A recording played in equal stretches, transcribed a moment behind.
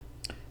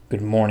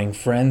Good morning,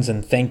 friends,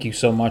 and thank you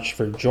so much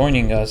for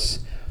joining us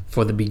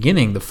for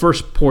the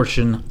first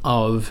portion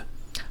of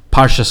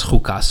Parshas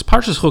Chukas.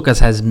 Parshas Chukas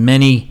has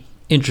many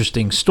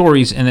interesting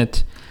stories in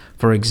it.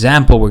 For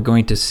example, we're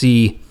going to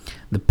see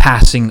the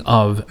passing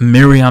of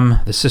Miriam,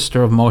 the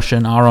sister of Moshe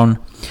and Aaron.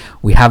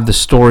 We have the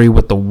story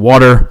with the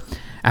water,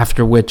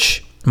 after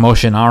which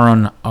Moshe and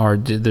Aaron are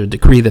the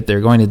decree that they're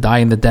going to die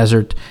in the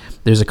desert.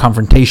 There's a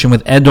confrontation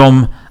with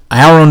Edom.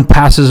 Aaron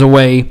passes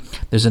away.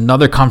 There's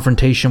another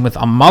confrontation with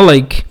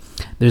Amalek.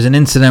 There's an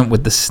incident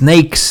with the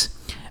snakes,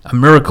 a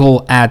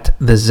miracle at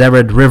the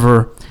Zered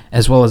River,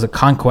 as well as the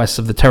conquest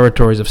of the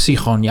territories of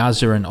Sichon,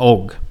 Yazir, and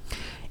Og.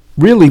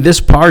 Really,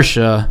 this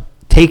parsha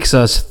takes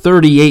us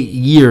 38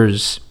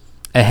 years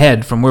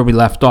ahead from where we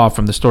left off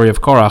from the story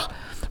of Korach,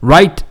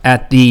 right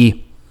at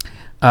the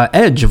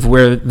edge of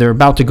where they're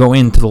about to go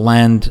into the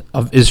land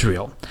of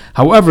Israel.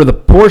 However, the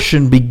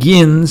portion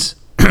begins,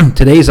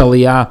 today's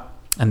Aliyah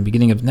and the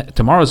beginning of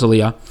tomorrow's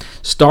Aliyah,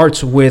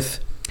 starts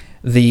with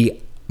the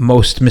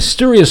most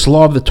mysterious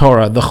law of the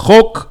Torah, the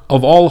Chok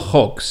of all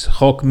Choks.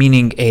 Chok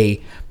meaning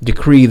a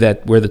decree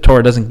that where the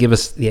Torah doesn't give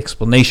us the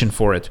explanation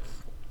for it.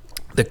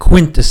 The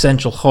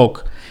quintessential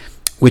Chok,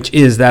 which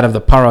is that of the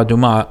Parah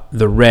Adumah,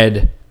 the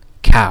red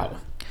cow.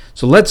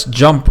 So let's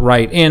jump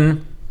right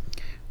in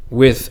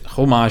with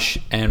Chumash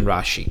and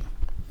Rashi.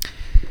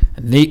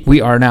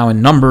 We are now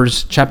in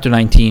Numbers chapter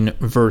 19,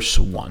 verse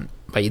 1.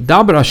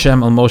 God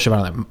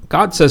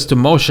says to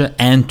Moshe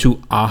and to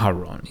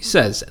Aharon, he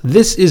says,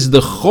 this is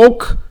the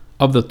Chok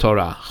of the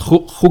Torah,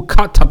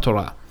 Chukat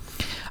HaTorah,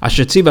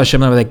 Asher Tziva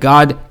Hashem that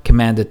God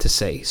commanded to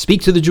say.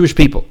 Speak to the Jewish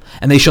people,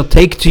 and they shall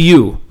take to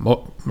you.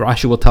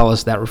 Rashi will tell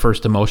us that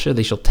refers to Moshe.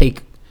 They shall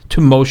take to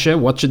Moshe.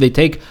 What should they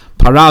take?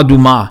 Parah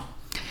Adumah,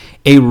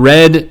 a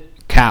red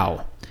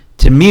cow.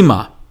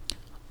 Temima,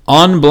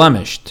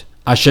 unblemished.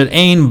 Asher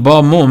ein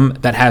ba mum,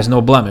 that has no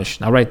blemish.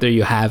 Now right there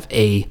you have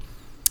a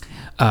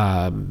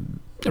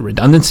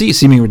redundancy,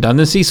 seeming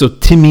redundancy. So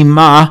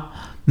timima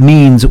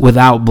means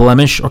without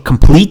blemish or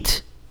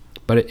complete,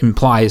 but it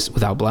implies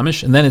without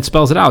blemish. And then it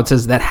spells it out. It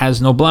says that has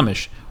no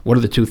blemish. What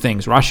are the two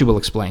things? Rashi will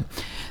explain.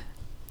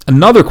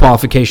 Another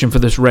qualification for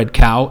this red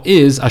cow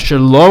is asher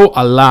lo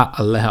ala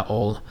aleha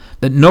ol,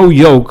 that no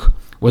yoke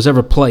was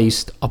ever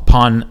placed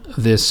upon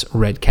this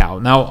red cow.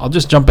 Now, I'll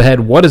just jump ahead.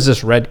 What is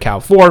this red cow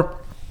for?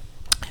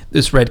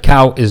 This red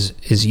cow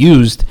is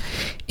used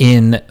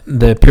in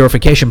the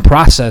purification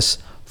process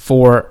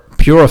for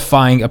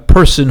purifying a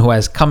person who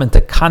has come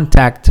into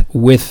contact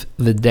with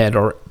the dead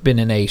or been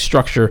in a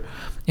structure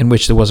in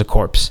which there was a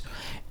corpse.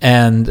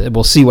 And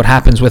we'll see what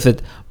happens with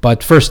it.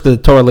 But first, the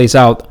Torah lays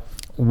out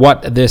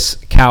what this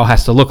cow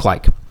has to look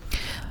like.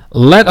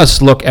 Let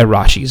us look at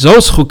Rashi.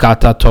 Zos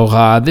Chukat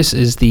Torah. This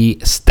is the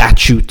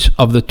statute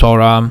of the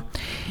Torah.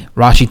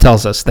 Rashi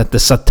tells us that the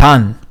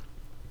Satan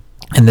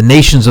and the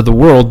nations of the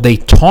world, they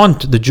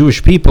taunt the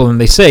Jewish people and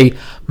they say,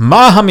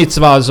 Ma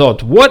ha-mitzvah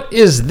azot? What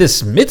is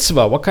this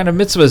mitzvah? What kind of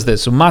mitzvah is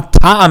this? Ma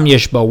ta'am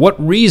yeshba? What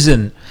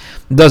reason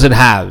does it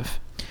have?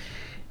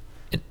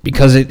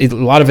 Because a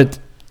lot of it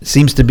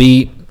seems to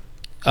be,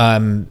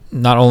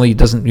 not only you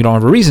don't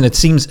have a reason, it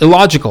seems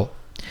illogical.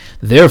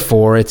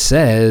 Therefore, it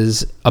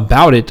says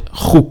about it,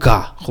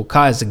 Chukah.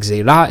 Chukah is a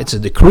gzeirah, it's a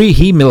decree.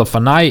 Hi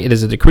milafanai, it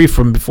is a decree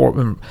from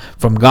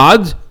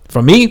God,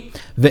 from me.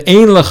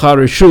 Ve'ein lecha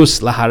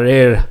reshus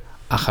laharer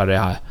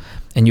achareha,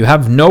 and you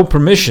have no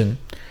permission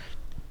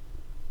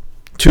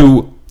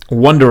to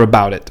wonder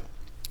about it.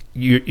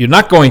 You're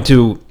not going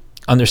to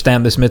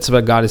understand this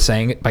mitzvah. God is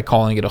saying it by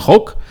calling it a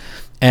chok.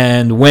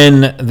 And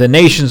when the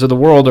nations of the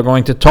world are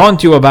going to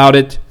taunt you about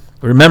it,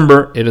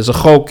 remember it is a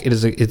chok.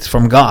 It's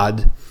from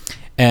God.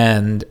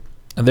 And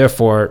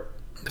therefore,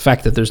 the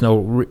fact that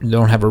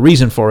don't have a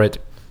reason for it,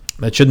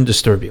 that shouldn't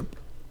disturb you.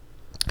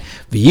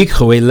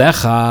 V'yikchu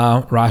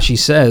elecha, Rashi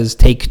says,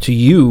 take to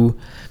you.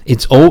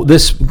 It's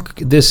this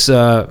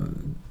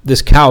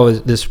cow,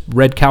 this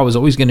red cow, is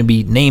always going to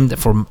be named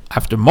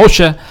after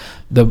Moshe,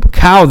 the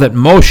cow that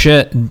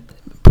Moshe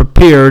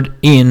prepared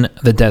in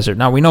the desert.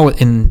 Now we know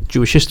in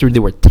Jewish history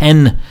there were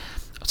 10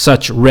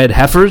 such red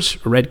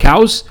heifers, red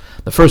cows.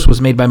 The first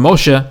was made by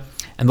Moshe,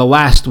 and the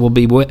last will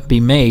be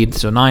made,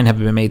 so 9 have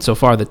been made so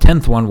far. The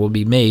 10th one will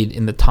be made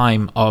in the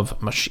time of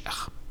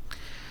Mashiach.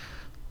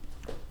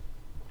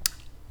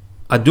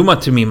 Aduma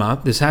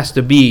Timima, this has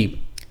to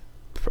be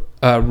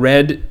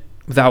red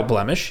without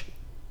blemish.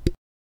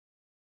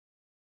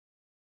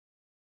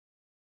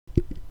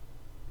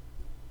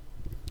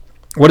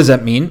 What does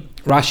that mean?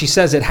 Rashi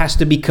says it has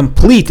to be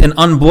complete and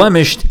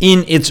unblemished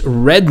in its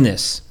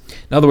redness.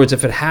 In other words,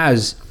 if it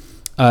has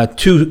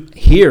 2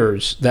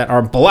 hairs that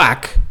are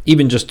black,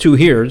 even just 2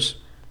 hairs,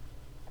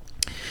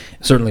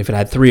 certainly if it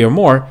had 3 or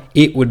more,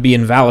 it would be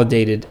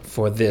invalidated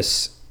for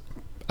this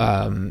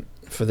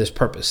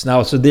purpose.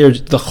 Now, so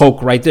there's the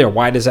chok right there.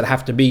 Why does it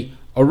have to be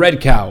a red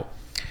cow?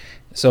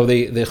 So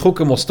the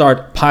chukim will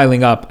start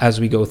piling up as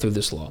we go through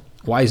this law.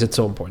 Why is it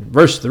so important?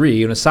 Verse 3,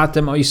 you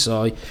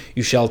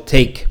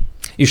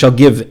shall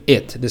give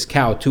it, this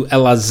cow, to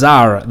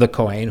Elazar the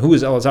Kohen. Who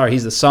is Elazar?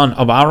 He's the son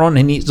of Aaron,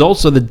 and he's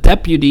also the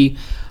deputy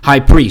high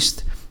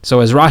priest. So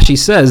as Rashi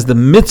says,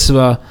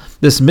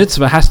 this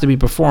mitzvah has to be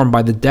performed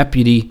by the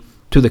deputy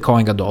to the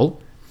Kohen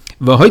Gadol.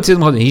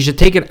 He should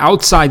take it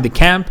outside the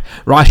camp.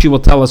 Rashi will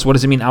tell us, what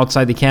does it mean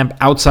outside the camp?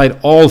 Outside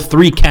all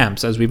three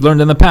camps. As we've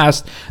learned in the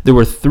past, there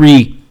were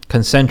three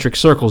concentric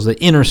circles. The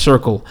inner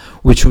circle,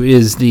 which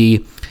is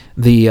the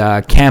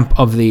camp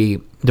of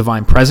the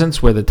divine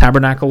presence, where the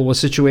tabernacle was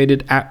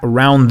situated.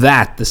 Around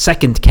that, the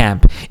second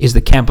camp is the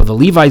camp of the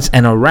Levites,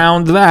 and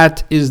around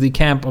that is the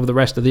camp of the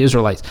rest of the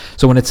Israelites.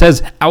 So when it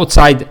says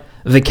outside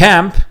the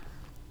camp,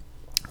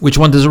 which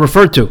one does it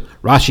refer to?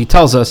 Rashi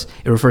tells us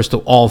it refers to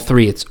all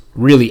three. It's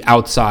really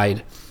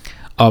outside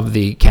of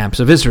the camps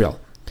of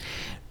Israel.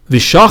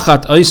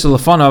 V'shachat oisel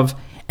lefanov,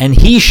 and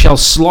he shall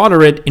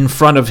slaughter it in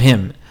front of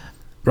him.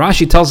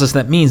 Rashi tells us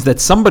that means that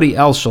somebody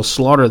else shall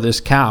slaughter this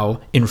cow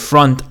in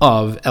front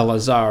of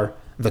Elazar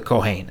the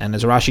Kohen. And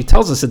as Rashi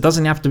tells us, it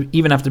doesn't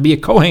even have to be a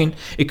Kohen.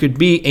 It could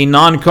be a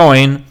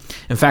non-Kohen.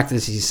 In fact, he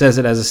says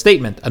it as a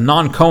statement. A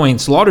non-Kohen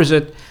slaughters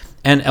it,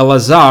 and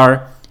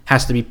Elazar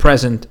has to be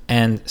present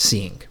and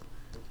seeing.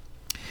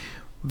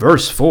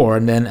 Verse 4,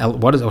 and then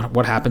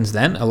what happens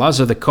then?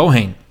 Elazar the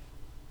Kohen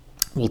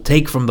will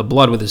take from the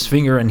blood with his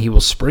finger, and he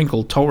will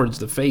sprinkle towards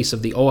the face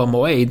of the Ohel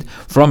Moed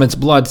from its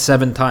blood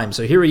 7 times.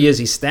 So here he is,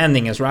 he's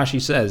standing, as Rashi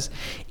says,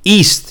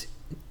 in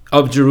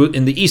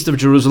the east of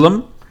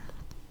Jerusalem,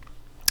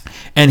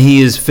 and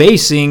he is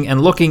facing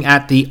and looking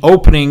at the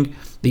opening,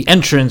 the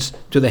entrance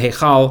to the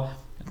Heichal,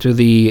 to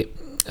the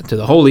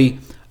holy,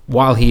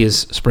 while he is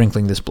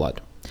sprinkling this blood.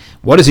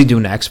 What does he do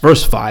next?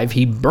 Verse 5,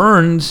 he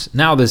burns.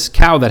 Now this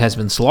cow that has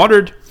been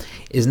slaughtered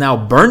is now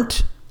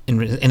burnt in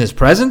his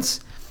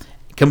presence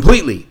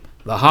completely.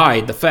 The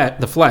hide, the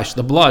fat, the flesh,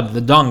 the blood, the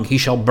dung, he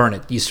shall burn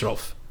it,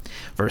 Yisrof.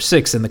 Verse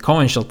 6, and the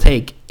Kohen shall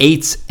take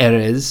eitz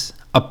erez,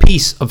 a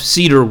piece of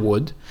cedar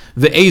wood,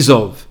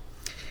 ve'ezov,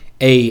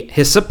 a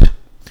hyssop,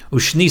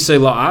 ushnisei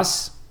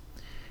la'as,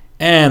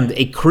 and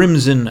a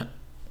crimson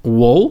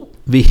wool,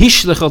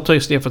 v'hishlech al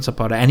toich stefat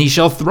sapara, and he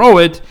shall throw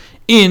it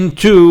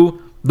into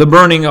the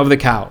burning of the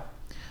cow.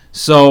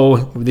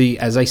 So,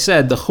 as I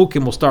said, the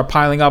Chukim will start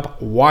piling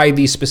up. Why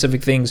these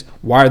specific things?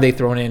 Why are they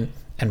thrown in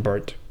and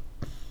burnt?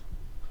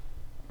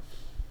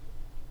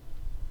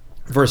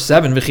 Verse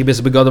 7,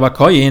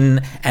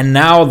 and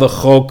now the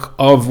Chok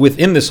of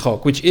within this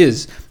Chok, which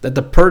is that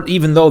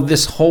even though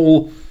this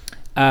whole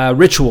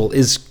ritual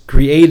is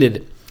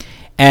created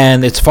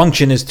and its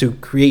function is to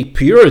create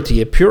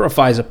purity, it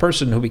purifies a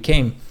person who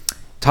became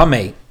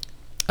tameh,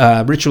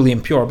 ritually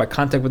impure by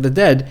contact with the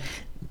dead.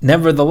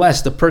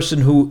 Nevertheless, the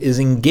person who is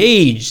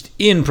engaged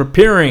in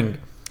preparing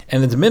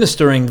and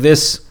administering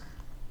this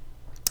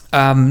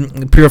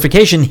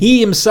purification, he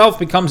himself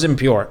becomes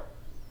impure.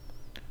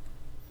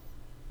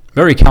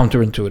 Very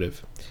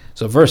counterintuitive.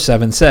 So verse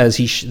 7 says,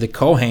 the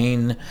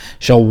Kohen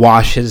shall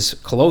wash his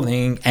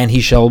clothing and he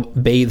shall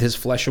bathe his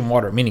flesh in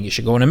water, meaning he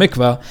should go in a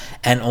mikveh,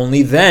 and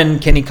only then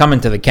can he come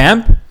into the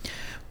camp.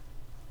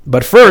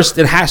 But first,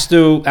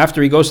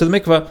 after he goes to the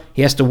mikveh,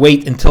 he has to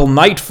wait until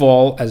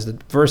nightfall, as the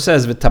verse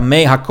says,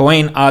 v'tamei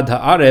hakohen ad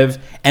ha'arev,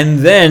 and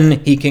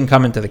then he can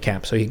come into the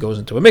camp. So he goes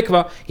into a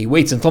mikveh, he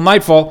waits until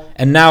nightfall,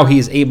 and now he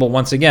is able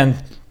once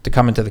again to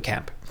come into the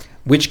camp.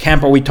 Which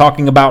camp are we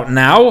talking about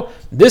now?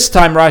 This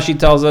time Rashi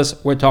tells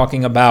us we're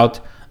talking about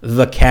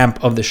the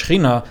camp of the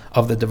Shekhinah,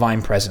 of the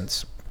divine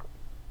presence.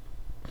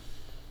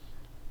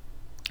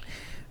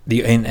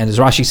 And as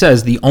Rashi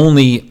says, the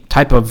only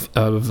type of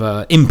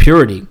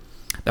impurity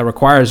that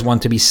requires one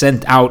to be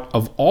sent out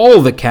of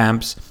all the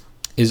camps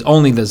is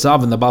only the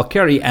Zav and the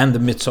Balkari and the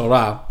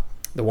Mitzorah,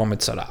 the one with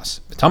Tzaras.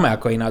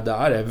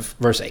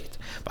 Verse 8.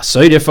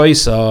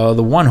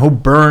 The one who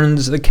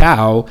burns the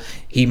cow,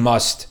 he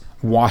must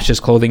wash his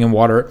clothing in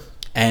water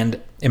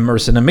and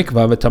immerse in a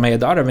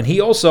mikvah, and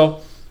he also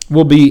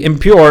will be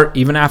impure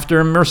even after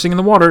immersing in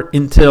the water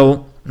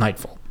until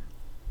nightfall.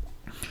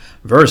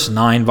 Verse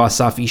 9,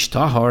 Vasaf ish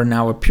tahar,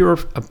 now a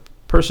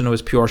person who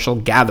is pure shall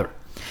gather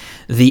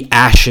the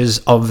ashes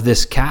of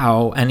this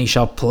cow, and he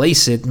shall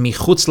place it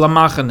michutz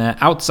lamachane,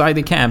 outside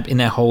the camp, in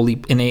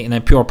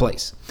a pure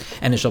place.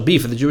 And it shall be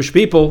for the Jewish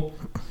people,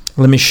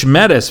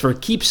 lemishmeres, for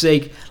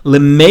keepsake,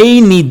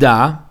 lemei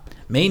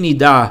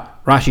nida,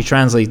 Rashi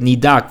translates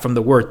nidak from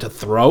the word to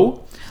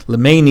throw.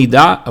 Lemei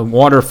nida, a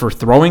water for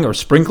throwing or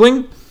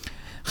sprinkling.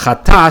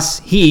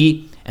 Chatas,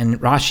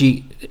 and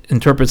Rashi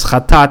interprets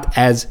chatat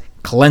as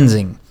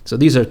cleansing. So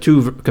these are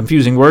two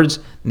confusing words.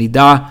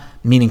 Nida,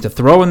 meaning to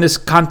throw in this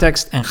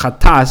context, and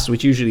chatas,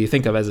 which usually you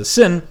think of as a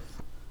sin,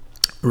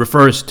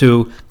 refers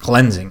to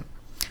cleansing.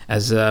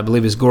 As I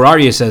believe his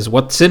Goraria says,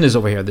 what sin is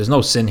over here? There's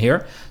no sin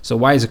here. So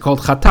why is it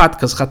called chatat?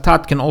 Because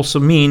chatat can also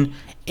mean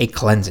a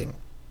cleansing.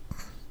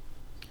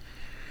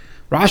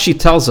 Rashi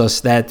tells us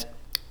that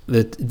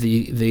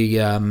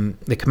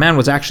the command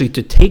was actually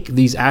to take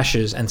these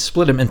ashes and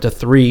split them into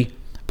 3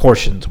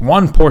 portions.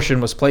 One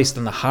portion was placed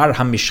in the Har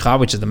HaMishcha,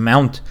 which is the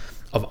Mount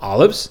of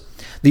Olives.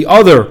 The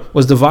other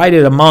was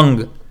divided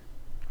among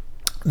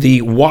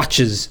the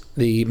watches,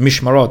 the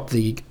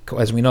Mishmarot.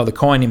 As we know, the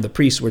Kohanim, the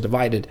priests, were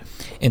divided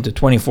into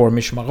 24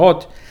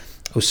 Mishmarot.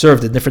 who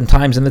served at different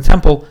times in the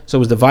temple, so it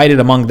was divided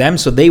among them,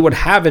 so they would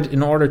have it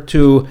in order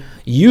to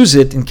use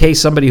it in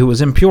case somebody who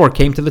was impure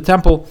came to the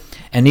temple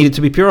and needed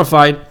to be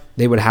purified,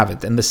 they would have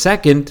it. And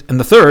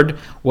the third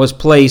was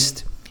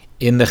placed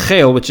in the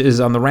chel, which is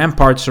on the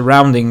rampart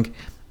surrounding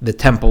the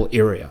temple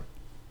area.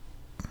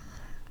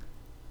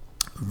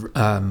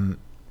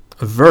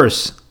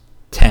 Verse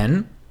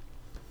 10.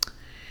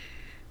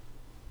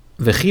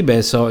 And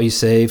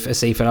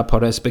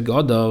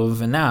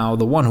now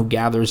the one who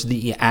gathers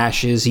the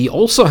ashes, he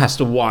also has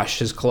to wash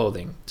his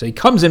clothing. So he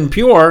comes in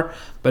pure,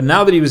 but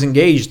now that he was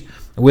engaged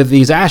with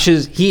these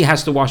ashes, he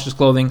has to wash his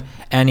clothing,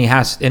 and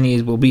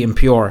he will be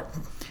impure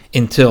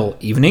until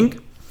evening.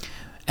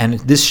 And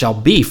this shall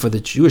be for the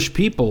Jewish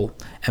people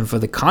and for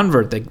the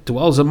convert that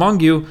dwells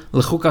among you,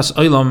 l'chukas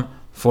olam,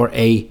 for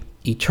a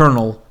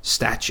eternal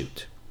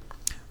statute.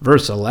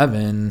 Verse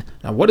 11.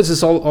 Now, what is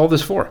this all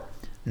this for?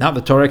 Now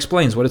the Torah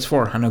explains what it's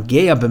for. A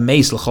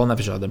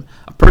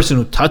person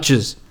who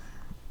touches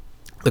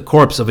the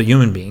corpse of a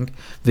human being,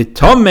 he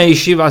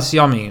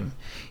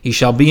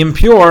shall be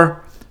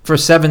impure for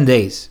 7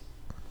 days.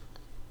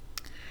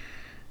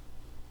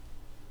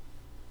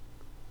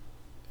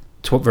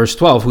 Verse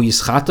 12,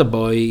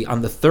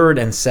 on the third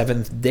and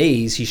seventh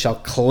days he shall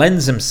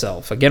cleanse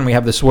himself. Again, we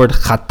have this word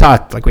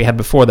chatat, like we had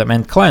before, that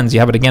meant cleanse.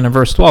 You have it again in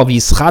verse 12.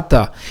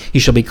 Yischata, he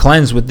shall be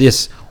cleansed with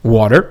this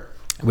water.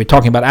 We're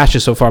talking about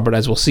ashes so far, but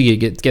as we'll see,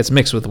 it gets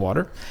mixed with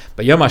water.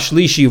 But Yom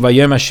HaShlishi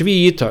v'Yom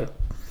HaShvi yitar.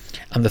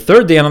 On the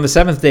third day and on the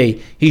seventh day,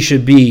 he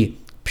should be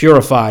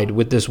purified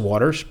with this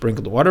water,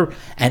 sprinkled water.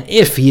 And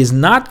if he is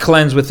not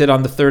cleansed with it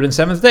on the third and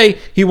seventh day,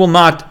 he will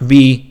not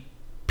be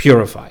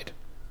purified.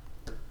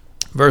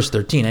 Verse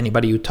 13,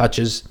 anybody who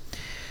touches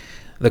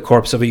the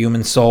corpse of a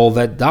human soul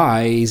that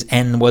dies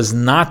and was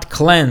not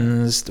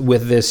cleansed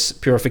with this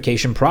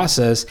purification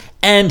process,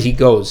 and he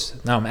goes,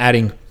 now I'm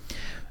adding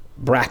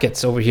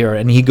brackets over here,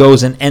 and he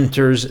goes and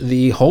enters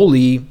the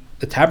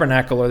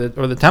tabernacle or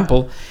the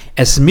temple,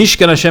 as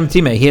Mishkan Hashem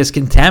Timeh, he has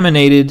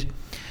contaminated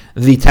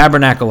the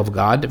tabernacle of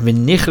God.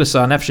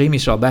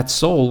 That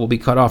soul will be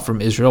cut off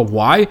from Israel.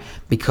 Why?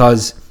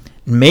 Because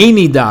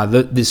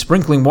Meinida, the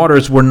sprinkling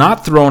waters were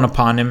not thrown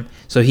upon him,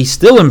 so he's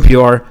still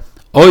impure.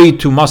 Oi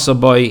tu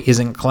masaboy, his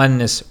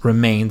uncleanness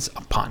remains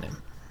upon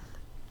him.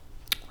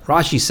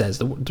 Rashi says,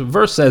 the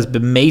verse says,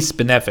 b'meis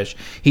b'nefesh.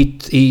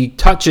 He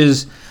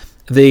touches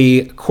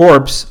the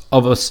corpse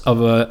of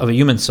a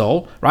human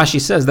soul.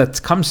 Rashi says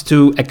that comes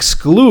to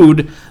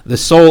exclude the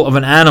soul of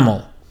an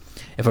animal.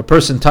 If a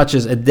person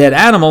touches a dead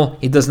animal,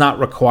 he does not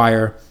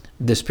require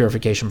this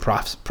purification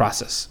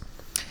process.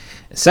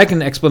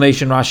 Second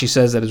explanation, Rashi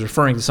says, that is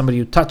referring to somebody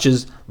who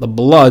touches the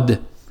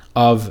blood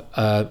of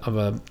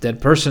a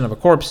dead person, of a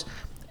corpse,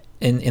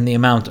 in the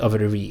amount of a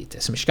revit.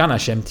 Mishkan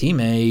Hashem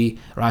Timei,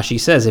 Rashi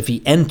says, if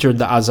he entered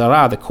the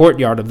azara, the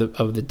courtyard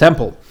of the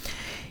temple,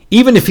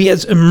 even if he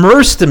has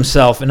immersed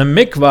himself in a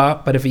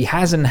mikvah, but if he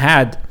hasn't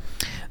had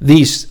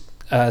these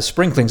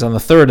sprinklings on the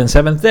third and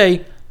seventh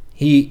day,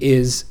 he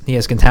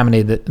has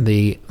contaminated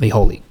the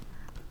holy.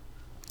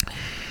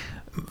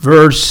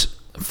 Verse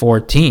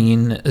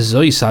 14,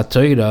 Zois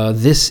HaTorah,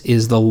 this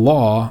is the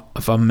law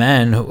of a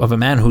man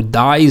who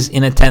dies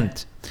in a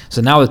tent.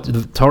 So now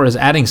the Torah is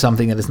adding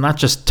something that is not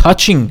just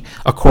touching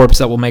a corpse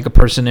that will make a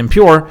person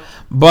impure,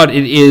 but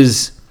it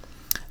is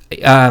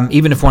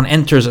even if one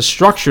enters a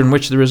structure in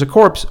which there is a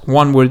corpse,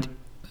 one would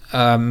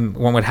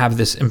have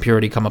this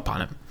impurity come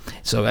upon him.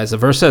 So as the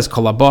verse says,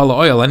 Kol haba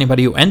oil,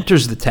 anybody who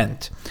enters the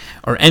tent,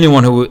 or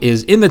anyone who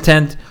is in the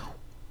tent,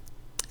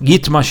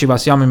 Yitma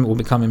Shivas Yamim, will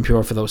become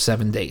impure for those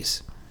 7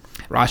 days.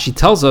 Rashi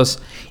tells us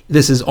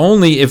this is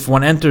only if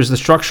one enters the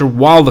structure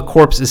while the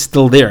corpse is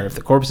still there. If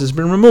the corpse has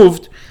been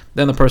removed,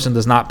 then the person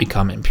does not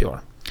become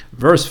impure.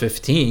 Verse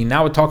 15,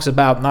 now it talks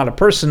about not a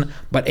person,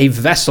 but a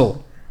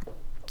vessel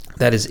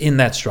that is in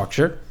that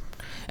structure.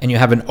 And you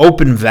have an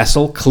open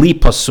vessel, kli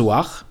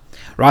pasuach.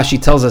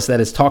 Rashi tells us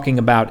that it's talking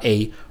about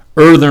a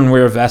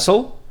earthenware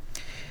vessel,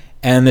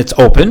 and it's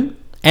open,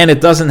 and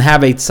it doesn't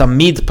have a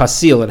tzamid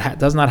pasil. It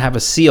does not have a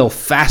seal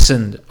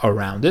fastened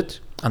around it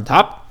on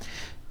top.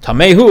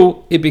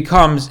 Tamehu, it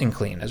becomes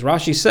unclean. As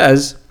Rashi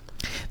says,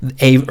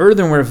 a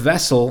earthenware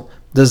vessel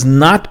does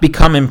not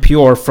become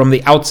impure from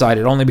the outside.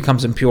 It only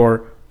becomes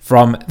impure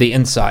from the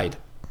inside.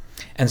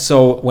 And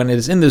so when it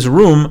is in this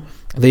room,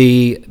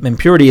 the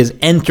impurity is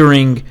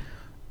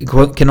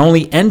can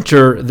only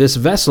enter this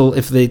vessel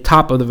if the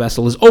top of the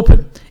vessel is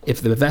open.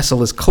 If the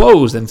vessel is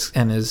closed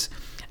and is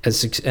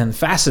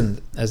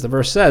fastened, as the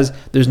verse says,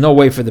 there's no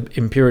way for the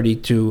impurity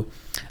to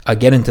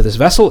get into this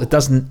vessel. It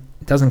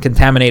doesn't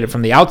contaminate it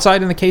from the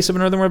outside in the case of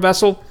an earthenware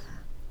vessel.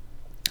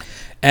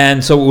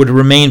 And so it would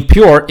remain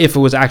pure if it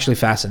was actually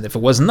fastened. If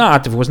it was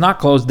not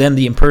closed, then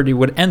the impurity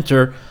would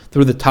enter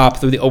through the top,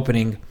 through the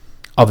opening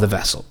of the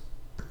vessel.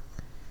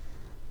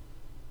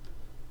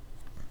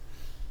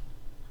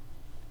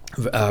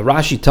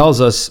 Rashi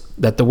tells us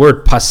that the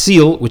word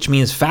pasil, which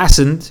means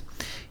fastened,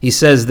 he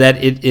says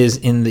that it is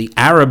in the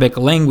Arabic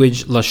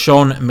language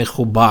lashon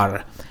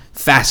mechubar,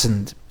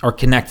 fastened or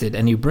connected.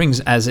 And he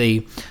brings as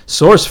a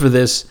source for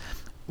this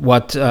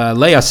what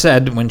Leah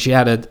said when she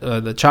had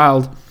the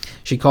child.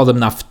 She called him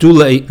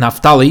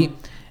Naphtali,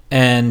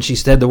 and she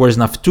said the words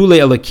Naftule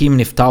Elokim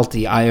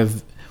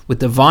Niftalti. With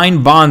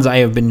divine bonds I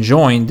have been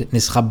joined,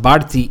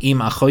 Nischabarti im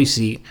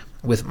achoisi,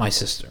 with my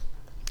sister.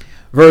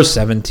 Verse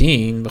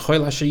 17,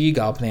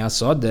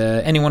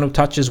 anyone who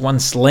touches one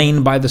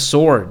slain by the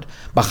sword,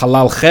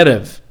 b'chalal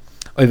cherev,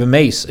 over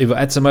mace, over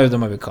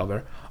etzem, over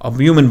cover, of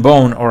human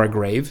bone or a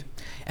grave,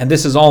 and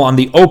this is all on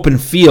the open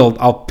field,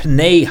 al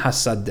pnei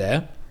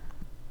hasadeh,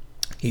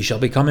 he shall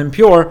become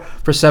impure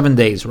for 7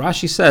 days.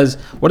 Rashi says,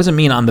 what does it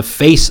mean on the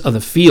face of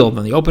the field,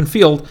 on the open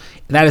field?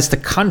 That is to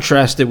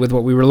contrast it with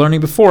what we were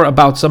learning before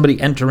about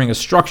somebody entering a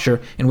structure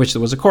in which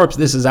there was a corpse.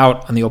 This is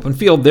out on the open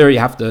field. There you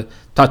have to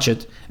touch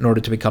it in order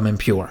to become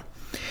impure.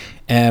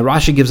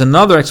 Rashi gives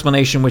another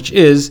explanation, which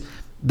is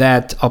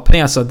that al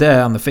pnei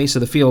hasadeh, on the face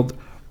of the field,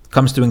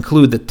 comes to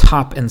include the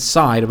top and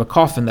side of a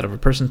coffin, that if a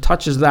person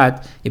touches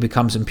that, he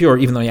becomes impure,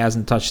 even though he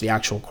hasn't touched the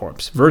actual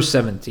corpse. Verse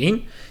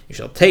 17, you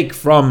shall take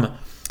from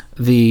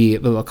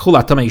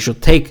you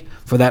should take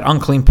for that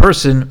unclean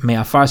person from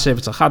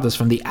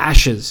the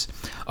ashes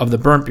of the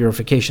burnt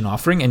purification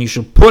offering, and you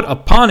shall put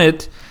upon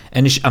it,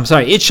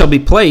 it shall be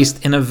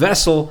placed in a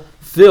vessel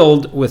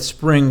filled with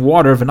spring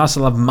water,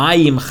 v'nasalav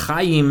mayim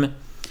chayim.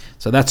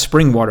 So that's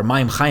spring water.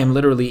 Mayim chayim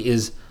literally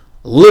is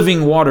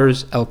living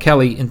waters, el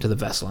keli, into the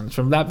vessel, and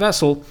from that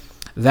vessel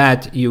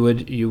that you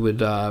would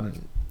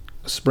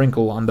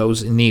sprinkle on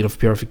those in need of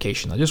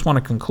purification. I just want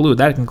to conclude.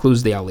 That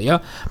concludes the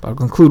Aliyah. But I'll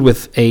conclude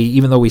with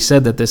even though we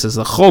said that this is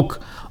the Chok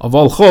of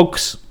all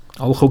Choks,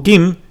 all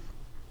Chokim,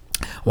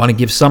 I want to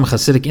give some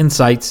Chassidic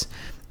insights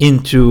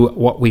into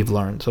what we've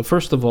learned. So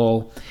first of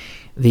all,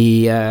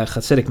 the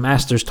Chassidic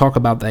masters talk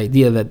about the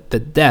idea that the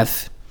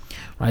death,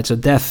 right? So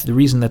death, the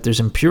reason that there's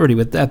impurity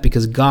with death,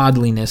 because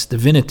godliness,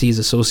 divinity is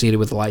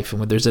associated with life. And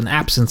when there's an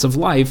absence of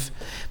life,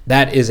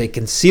 that is a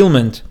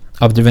concealment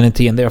of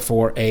divinity and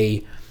therefore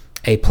a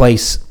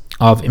place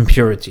of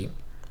impurity.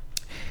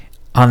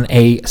 On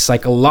a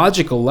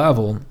psychological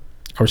level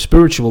or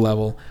spiritual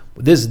level,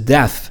 this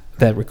death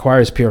that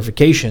requires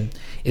purification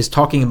is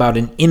talking about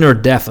an inner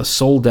death, a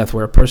soul death,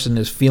 where a person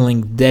is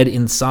feeling dead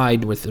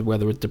inside,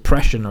 whether with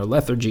depression or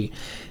lethargy.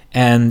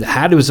 And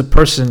how does a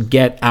person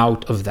get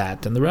out of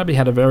that? And the Rebbe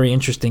had a very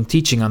interesting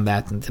teaching on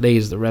that. And today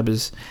is the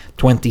Rebbe's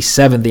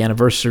 27th, the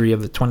anniversary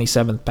of the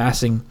 27th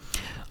passing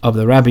of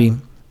the Rebbe.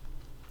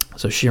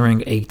 So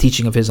sharing a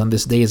teaching of his on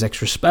this day is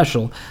extra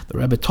special. The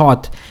Rebbe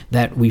taught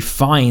that we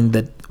find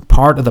that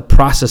part of the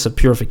process of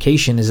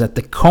purification is that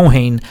the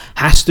Kohen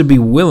has to be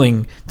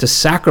willing to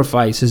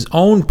sacrifice his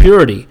own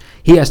purity.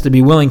 He has to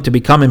be willing to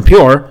become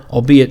impure,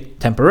 albeit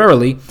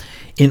temporarily,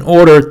 in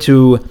order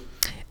to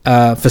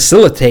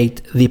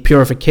facilitate the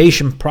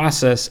purification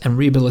process and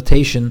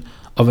rehabilitation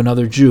of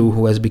another Jew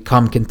who has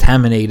become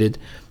contaminated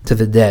to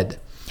the dead.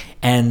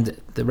 And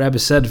the Rebbe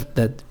said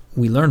that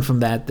we learn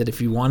from that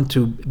if you want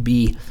to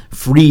be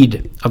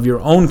freed of your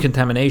own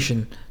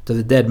contamination to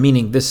the dead,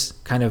 meaning this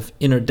kind of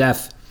inner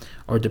death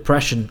or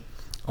depression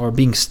or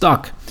being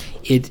stuck,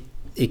 it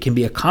can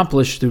be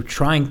accomplished through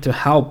trying to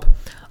help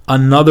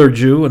another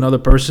Jew, another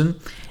person,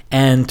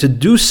 and to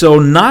do so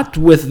not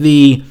with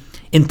the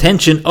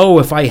intention,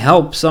 if I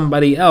help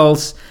somebody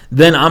else,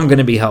 then I'm going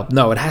to be helped.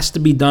 No, it has to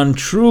be done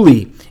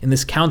truly in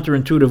this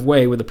counterintuitive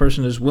way where the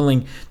person is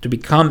willing to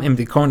become, if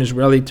the Kohen is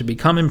ready to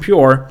become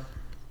impure,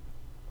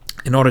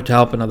 in order to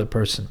help another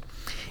person.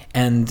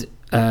 And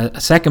a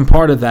second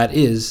part of that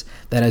is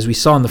that, as we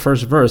saw in the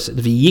first verse,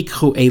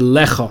 v'yikchu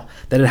eilecha,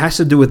 that it has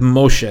to do with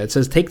Moshe. It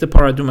says, take the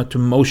paraduma to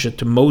Moshe,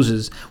 to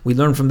Moses. We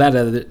learn from that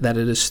that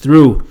it is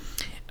through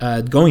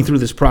going through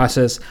this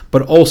process,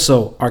 but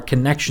also our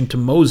connection to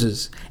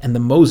Moses, and the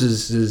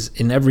Moses is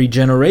in every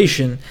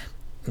generation,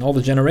 in all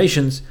the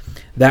generations,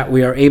 that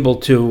we are able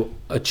to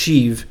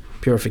achieve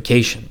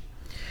purification.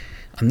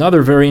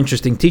 Another very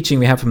interesting teaching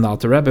we have from the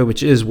Alter Rebbe,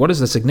 which is, what is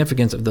the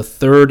significance of the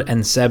 3rd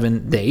and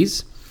 7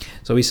 days?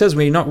 So he says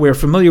we're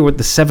familiar with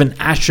the 7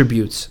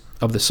 attributes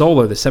of the soul,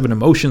 or the 7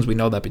 emotions. We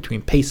know that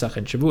between Pesach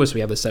and Shavuos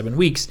we have the 7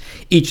 weeks.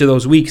 Each of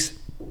those weeks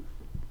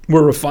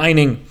we're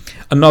refining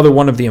another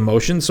one of the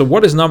emotions. So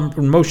what is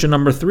emotion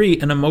number 3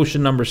 and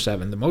emotion number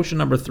 7? The emotion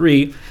number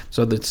 3,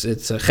 so it's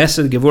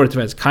chesed, gevurah,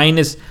 it's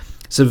kindness,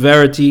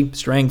 severity,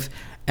 strength,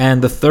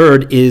 and the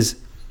third is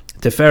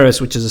Tiferes,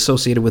 which is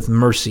associated with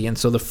mercy. And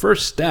so the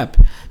first step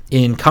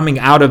in coming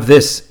out of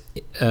this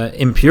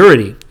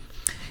impurity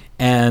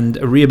and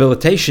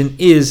rehabilitation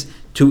is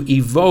to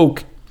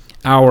evoke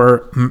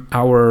our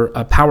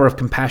power of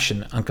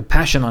compassion. On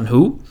compassion on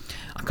who?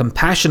 On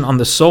compassion on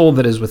the soul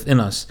that is within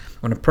us.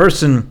 When a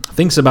person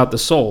thinks about the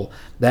soul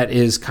that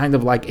is kind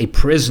of like a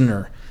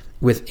prisoner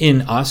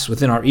within us,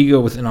 within our ego,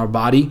 within our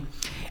body,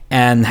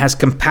 and has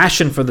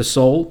compassion for the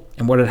soul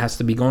and what it has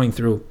to be going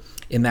through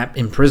in that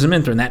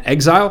imprisonment or in that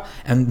exile,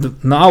 and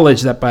the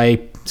knowledge that by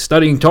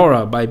studying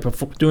Torah, by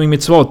doing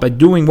mitzvot, by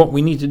doing what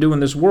we need to do in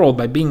this world,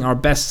 by being our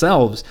best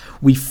selves,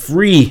 we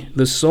free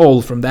the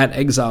soul from that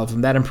exile,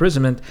 from that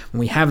imprisonment. When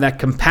we have that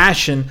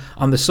compassion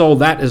on the soul,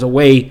 that is a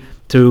way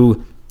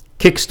to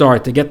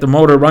kickstart, to get the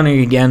motor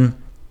running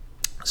again,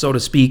 so to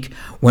speak,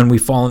 when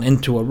we've fallen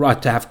into a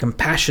rut, to have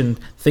compassion,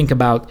 think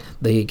about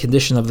the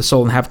condition of the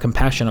soul and have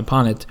compassion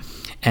upon it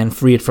and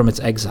free it from its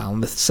exile.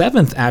 And the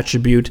seventh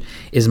attribute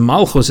is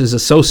Malchus is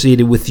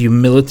associated with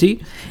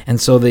humility. And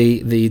so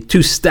the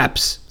two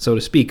steps, so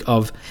to speak,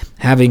 of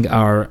having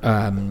our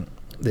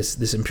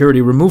this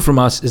impurity removed from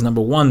us is,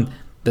 number one,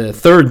 the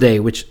third day,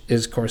 which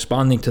is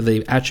corresponding to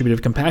the attribute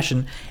of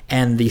compassion,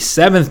 and the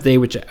seventh day,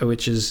 which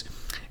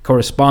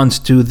corresponds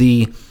to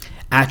the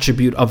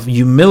attribute of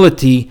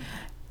humility,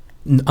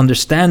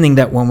 understanding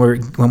that when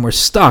we're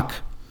stuck,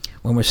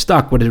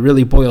 what it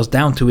really boils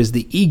down to is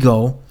the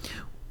ego,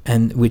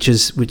 and which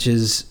is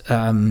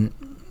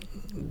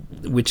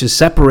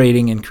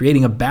separating and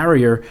creating a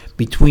barrier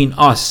between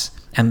us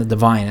and the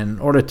divine. And in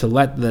order to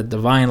let the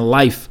divine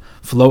life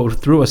flow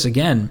through us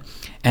again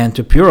and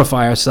to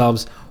purify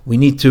ourselves, we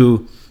need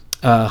to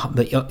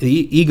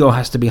the ego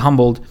has to be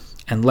humbled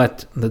and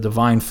let the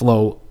divine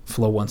flow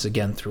once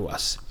again through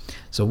us.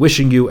 So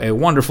wishing you a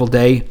wonderful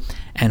day,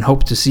 and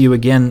hope to see you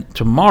again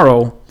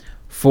tomorrow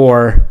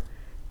for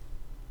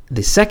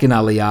the second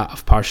aliyah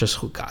of Parshas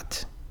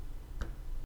Chukat.